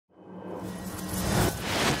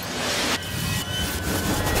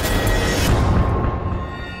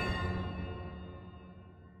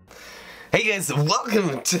Hey guys,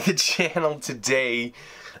 welcome to the channel today.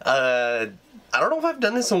 I don't know if I've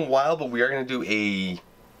done this in a while, but we are going to do a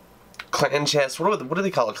clan chest. What do they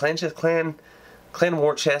call it? Clan chest? Clan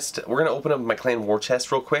war chest. We're going to open up my clan war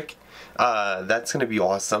chest real quick. That's going to be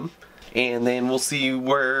awesome. And then we'll see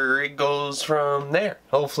where it goes from there.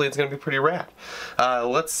 Hopefully it's going to be pretty rad.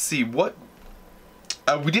 Let's see what...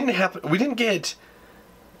 we didn't get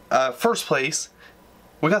first place.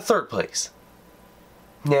 We got third place.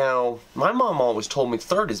 Now, my mom always told me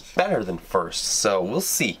third is better than first, so we'll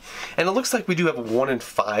see. And it looks like we do have a 1 in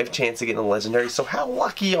 5 chance of getting a legendary, so how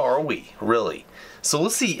lucky are we, really? So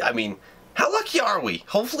let's see, I mean, how lucky are we?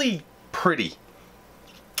 Hopefully pretty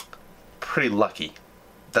lucky.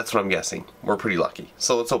 That's what I'm guessing. We're pretty lucky.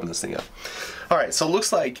 So let's open this thing up. Alright, so it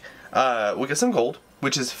looks like we got some gold,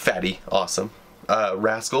 which is fatty, awesome.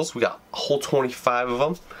 Rascals, we got a whole 25 of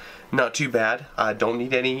them. Not too bad. I don't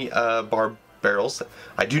need any barrels.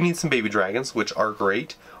 I do need some baby dragons, which are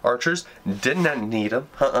great. Archers, did not need them.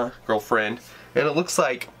 Girlfriend. And it looks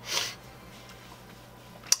like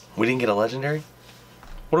we didn't get a legendary.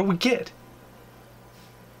 What did we get?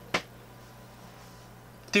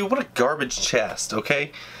 Dude, what a garbage chest,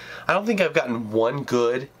 okay? I don't think I've gotten one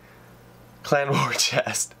good clan war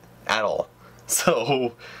chest at all.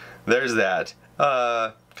 So, there's that.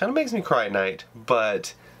 Kind of makes me cry at night,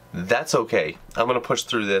 but that's okay. I'm gonna push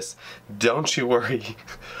through this. Don't you worry.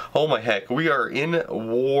 Oh my heck, we are in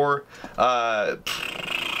war.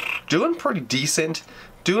 Doing pretty decent.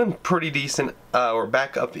 We're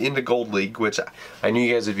back up into Gold League, which I knew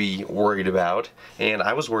you guys would be worried about, and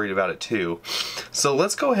I was worried about it too. So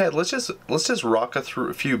let's go ahead. Let's just rock through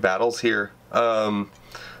a few battles here. I'm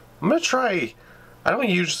gonna try. I don't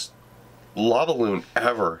use Lava Loon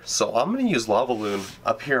ever, so I'm gonna use Lava Loon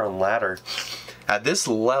up here on ladder. At this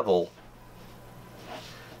level,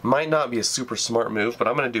 might not be a super smart move, but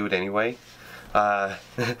I'm going to do it anyway.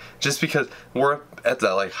 Just because we're up at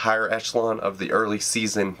the higher echelon of the early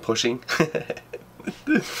season pushing.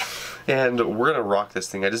 And we're going to rock this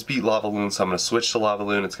thing. I just beat Lava Loon, so I'm going to switch to Lava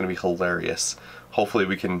Loon. It's going to be hilarious. Hopefully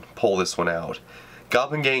we can pull this one out.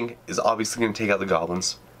 Goblin Gang is obviously going to take out the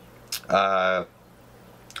goblins.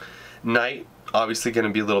 Knight, obviously going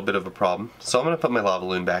to be a little bit of a problem. So I'm going to put my Lava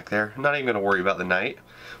Loon back there. I'm not even going to worry about the Knight.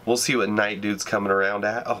 We'll see what Knight dude's coming around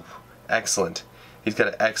at. Oh, excellent. He's got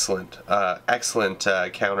an excellent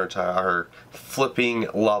counter to our flipping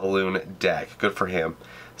Lava Loon deck. Good for him.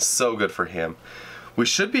 So good for him. We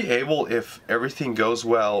should be able, if everything goes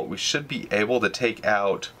well, we should be able to take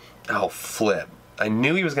out... Oh, flip. I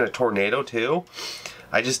knew he was going to tornado too.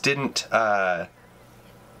 I just didn't... Oh!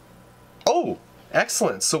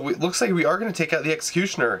 Excellent. So it looks like we are going to take out the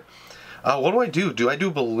Executioner. What do I do? Do I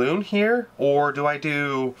do Balloon here? Or do I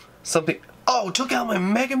do something... Oh, took out my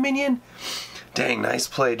Mega Minion? Dang, nice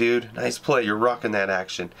play, dude. Nice play. You're rocking that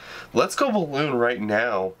action. Let's go Balloon right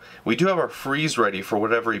now. We do have our freeze ready for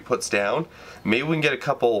whatever he puts down. Maybe we can get a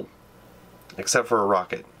couple... Except for a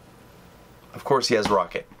Rocket. Of course he has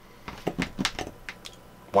Rocket.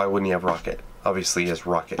 Why wouldn't he have Rocket? Obviously he has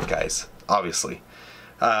Rocket, guys. Obviously.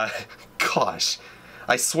 Gosh,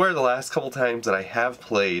 I swear the last couple times that I have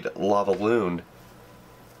played Lava Loon,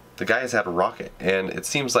 the guy has had a Rocket, and it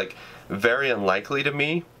seems like very unlikely to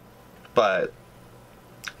me, but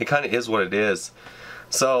it kind of is what it is.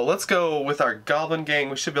 So let's go with our Goblin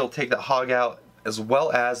Gang. We should be able to take that Hog out as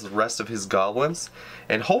well as the rest of his goblins,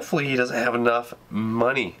 and hopefully he doesn't have enough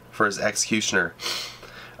money for his Executioner.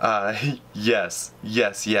 Yes.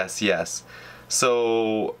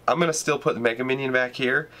 So I'm going to still put the Mega Minion back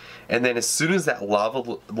here, and then as soon as that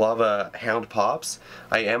Lava Hound pops,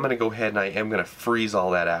 I am going to go ahead and I am going to freeze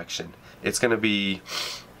all that action. It's going to be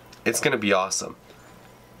awesome.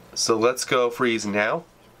 So let's go freeze now.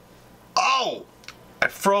 Oh! I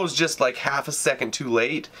froze just like half a second too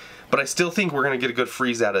late, but I still think we're going to get a good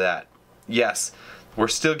freeze out of that. Yes, we're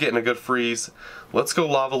still getting a good freeze. Let's go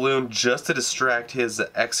Lava Loon just to distract his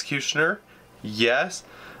Executioner. Yes.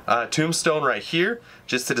 Tombstone right here,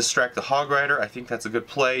 just to distract the Hog Rider. I think that's a good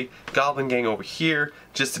play. Goblin Gang over here,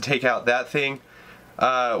 just to take out that thing.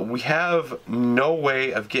 We have no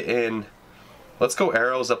way of getting... Let's go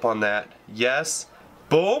arrows up on that. Yes.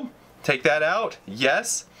 Boom. Take that out.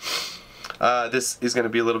 Yes. This is going to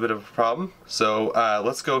be a little bit of a problem. So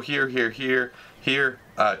let's go here.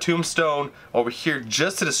 Tombstone over here,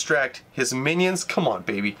 just to distract his minions. Come on,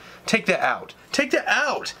 baby. Take that out. Take that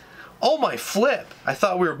out. Oh my flip! I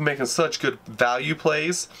thought we were making such good value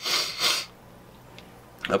plays.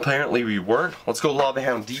 Apparently we weren't. Let's go Lava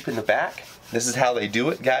Hound deep in the back. This is how they do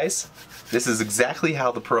it, guys. This is exactly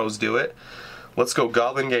how the pros do it. Let's go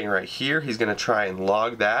Goblin Gang right here. He's going to try and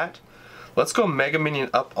log that. Let's go Mega Minion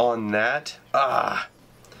up on that. Ah.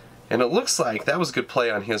 And it looks like that was a good play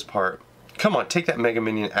on his part. Come on, take that Mega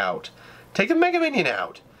Minion out. Take the Mega Minion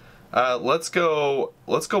out. Let's go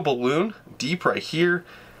Balloon deep right here.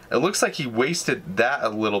 It looks like he wasted that a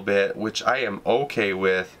little bit, which I am okay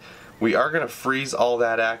with. We are gonna freeze all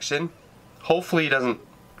that action. Hopefully he doesn't.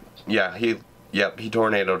 Yeah, he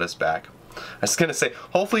tornadoed us back. I was gonna say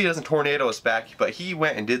hopefully he doesn't tornado us back, but he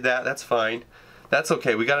went and did that. That's fine. That's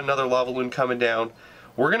okay. We got another lava balloon coming down.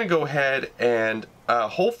 We're gonna go ahead and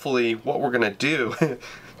hopefully what we're gonna do,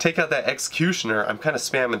 take out that Executioner. I'm kind of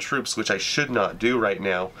spamming troops, which I should not do right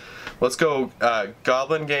now. Let's go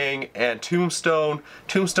Goblin Gang and Tombstone.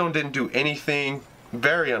 Tombstone didn't do anything.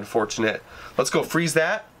 Very unfortunate. Let's go freeze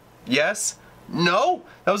that. Yes. No.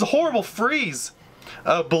 That was a horrible freeze.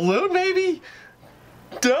 Balloon maybe?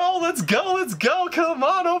 No, let's go, let's go. Come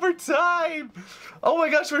on, overtime. Oh my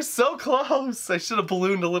gosh, we're so close. I should have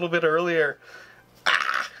ballooned a little bit earlier.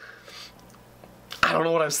 Ah. I don't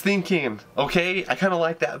know what I was thinking. Okay, I kind of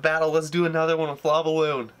like that battle. Let's do another one with Lava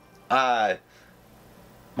Balloon.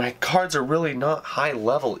 My cards are really not high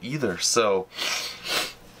level either, so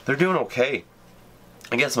they're doing okay.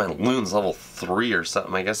 I guess my Loon's level 3 or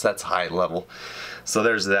something. I guess that's high level. So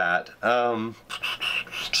there's that.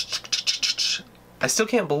 I still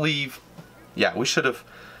can't believe... Yeah, we should have...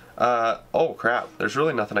 oh crap, there's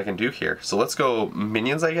really nothing I can do here. So let's go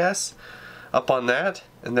Minions, I guess, up on that.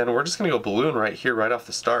 And then we're just going to go Balloon right here, right off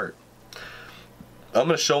the start. I'm going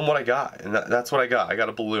to show them what I got. And that's what I got. I got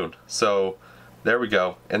a Balloon. So there we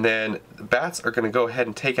go. And then the Bats are going to go ahead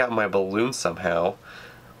and take out my Balloon somehow.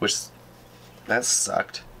 Which, that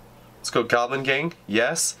sucked. Let's go Goblin Gang.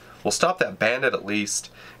 Yes. We'll stop that Bandit at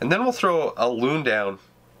least. And then we'll throw a Loon down.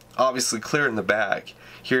 Obviously clearing the back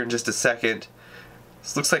here in just a second.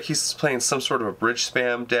 This looks like he's playing some sort of a bridge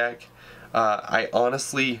spam deck. I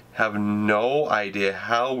honestly have no idea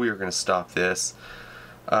how we are going to stop this.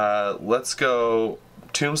 Let's go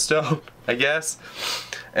Tombstone, I guess.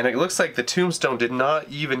 And it looks like the Tombstone did not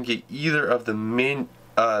even get either of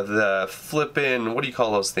the flippin', what do you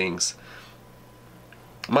call those things?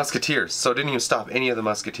 Musketeers. So it didn't even stop any of the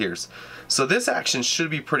Musketeers. So this action should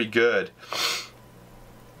be pretty good.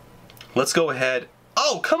 Let's go ahead.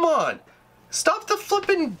 Oh, come on! Stop the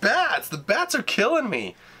flippin' Bats! The Bats are killing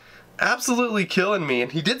me. Absolutely killing me.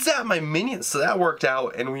 And he did zap my minions, so that worked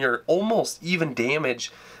out. And we are almost even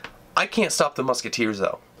damage. I can't stop the Musketeers,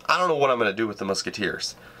 though. I don't know what I'm going to do with the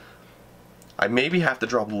Musketeers. I maybe have to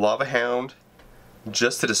drop Lava Hound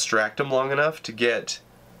just to distract him long enough to get...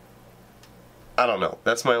 I don't know.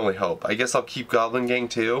 That's my only hope. I guess I'll keep Goblin Gang,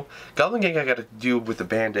 too. Goblin Gang I got to do with the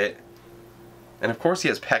Bandit. And of course he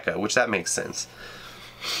has P.E.K.K.A, which that makes sense.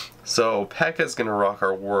 So P.E.K.K.A's gonna rock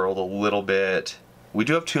our world a little bit. We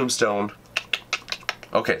do have Tombstone.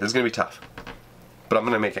 Okay, this is gonna be tough. But I'm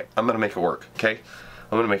gonna make it. I'm gonna make it work, okay?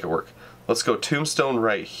 I'm gonna make it work. Let's go Tombstone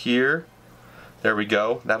right here. There we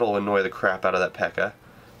go. That'll annoy the crap out of that P.E.K.K.A.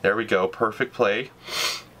 There we go. Perfect play.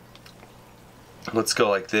 Let's go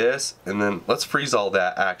like this, and then let's freeze all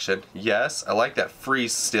that action. Yes, I like that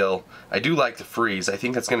freeze still. I do like the freeze. I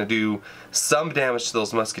think that's going to do some damage to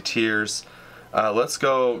those Musketeers. Let's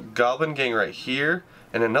go Goblin Gang right here,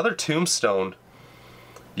 and another Tombstone.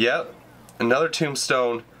 Yep, another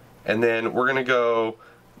Tombstone, and then we're going to go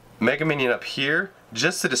Mega Minion up here,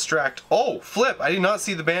 just to distract. Oh, flip! I did not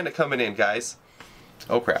see the Bandit coming in, guys.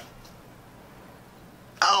 Oh, crap.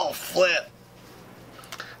 Oh, flip!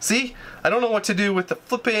 See? I don't know what to do with the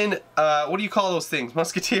flippin', what do you call those things?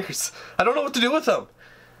 Musketeers. I don't know what to do with them.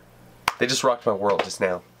 They just rocked my world just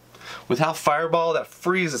now. Without Fireball, that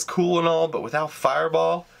freeze is cool and all, but without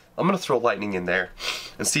Fireball, I'm going to throw Lightning in there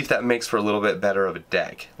and see if that makes for a little bit better of a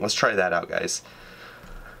deck. Let's try that out, guys.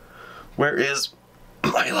 Where is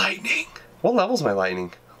my Lightning? What level's my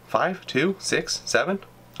Lightning? 5, 2, 6, 7?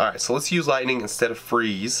 Alright, so let's use Lightning instead of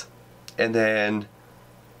Freeze. And then...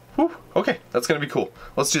 Whew, okay, that's going to be cool.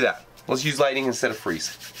 Let's do that. Let's use Lightning instead of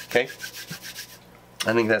Freeze. Okay?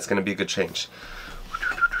 I think that's going to be a good change.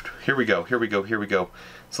 Here we go, here we go, here we go.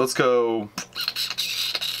 So let's go...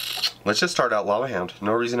 Let's just start out Lava Hound.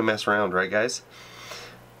 No reason to mess around, right guys?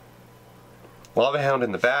 Lava Hound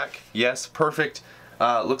in the back. Yes, perfect.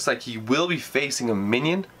 Looks like he will be facing a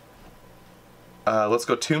minion. Let's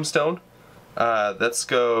go Tombstone. Let's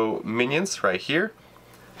go Minions right here.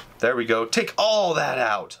 There we go. Take all that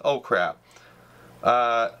out. Oh crap.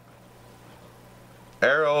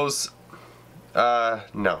 Arrows.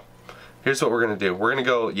 No. Here's what we're going to do. We're going to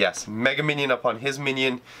go, yes, Mega Minion up on his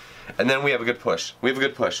minion. And then we have a good push. We have a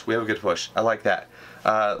good push. We have a good push. I like that.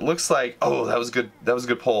 Looks like, oh, that was good. That was a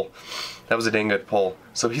good pull. That was a dang good pull.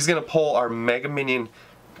 So he's going to pull our Mega Minion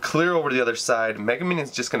clear over to the other side. Mega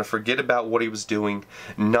Minion's just going to forget about what he was doing,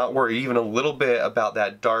 not worry even a little bit about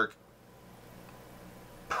that dark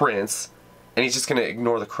prince, and he's just going to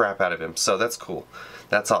ignore the crap out of him. So that's cool.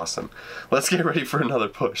 That's awesome. Let's get ready for another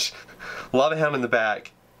push. Lava Hound in the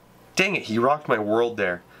back. Dang it, he rocked my world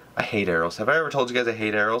there. I hate arrows. Have I ever told you guys I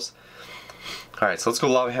hate arrows? Alright, so let's go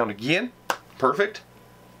Lava Hound again. Perfect.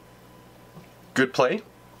 Good play.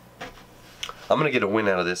 I'm going to get a win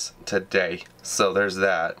out of this today. So there's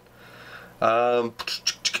that.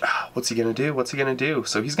 What's he going to do? What's he going to do?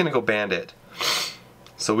 So he's going to go Bandit.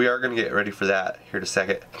 So we are going to get ready for that here in a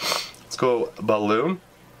second. Let's go Balloon.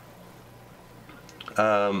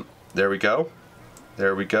 There we go.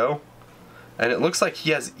 There we go. And it looks like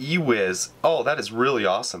he has E-Wiz. Oh, that is really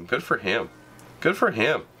awesome. Good for him. Good for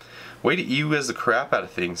him. Way to E-Wiz the crap out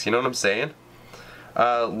of things. You know what I'm saying?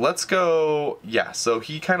 Let's go. Yeah, so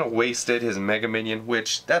he kind of wasted his Mega Minion,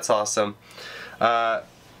 which, that's awesome.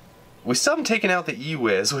 We still haven't taken out the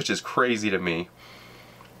E-Wiz, which is crazy to me.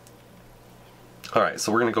 Alright,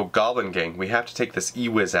 so we're going to go Goblin Gang. We have to take this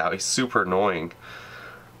E-Wiz out. He's super annoying.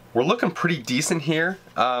 We're looking pretty decent here.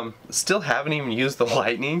 Still haven't even used the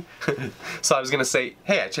lightning. So I was going to say,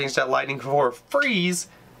 hey, I changed that lightning for freeze,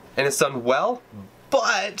 and it's done well,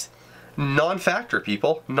 but non-factor,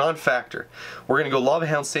 people. Non-factor. We're going to go Lava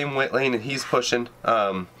Hound same lane, and he's pushing.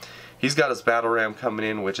 He's got his Battle Ram coming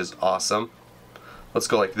in, which is awesome. Let's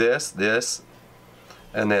go like this,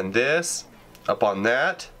 and then this, up on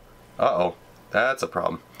that. Uh-oh, that's a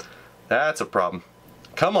problem. That's a problem.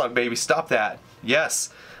 Come on, baby, stop that. Yes.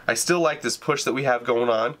 I still like this push that we have going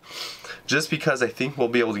on, just because I think we'll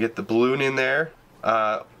be able to get the balloon in there.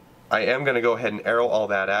 I am going to go ahead and arrow all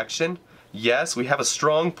that action. Yes, we have a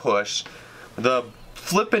strong push. The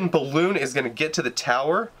flippin' balloon is going to get to the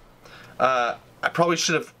tower. I probably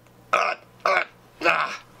should have...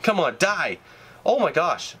 come on, die! Oh my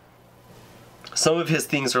gosh. Some of his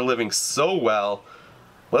things are living so well.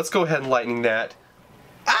 Let's go ahead and lightning that.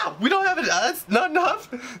 Ah, we don't have it. That's not enough.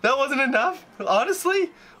 That wasn't enough. Honestly.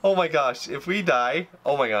 Oh my gosh. If we die.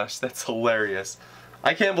 Oh my gosh. That's hilarious.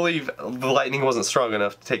 I can't believe the lightning wasn't strong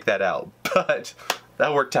enough to take that out. But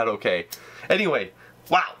that worked out okay. Anyway.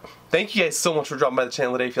 Wow. Thank you guys so much for dropping by the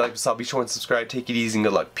channel today. If you like this, be sure and subscribe. Take it easy and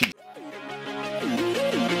good luck. Peace.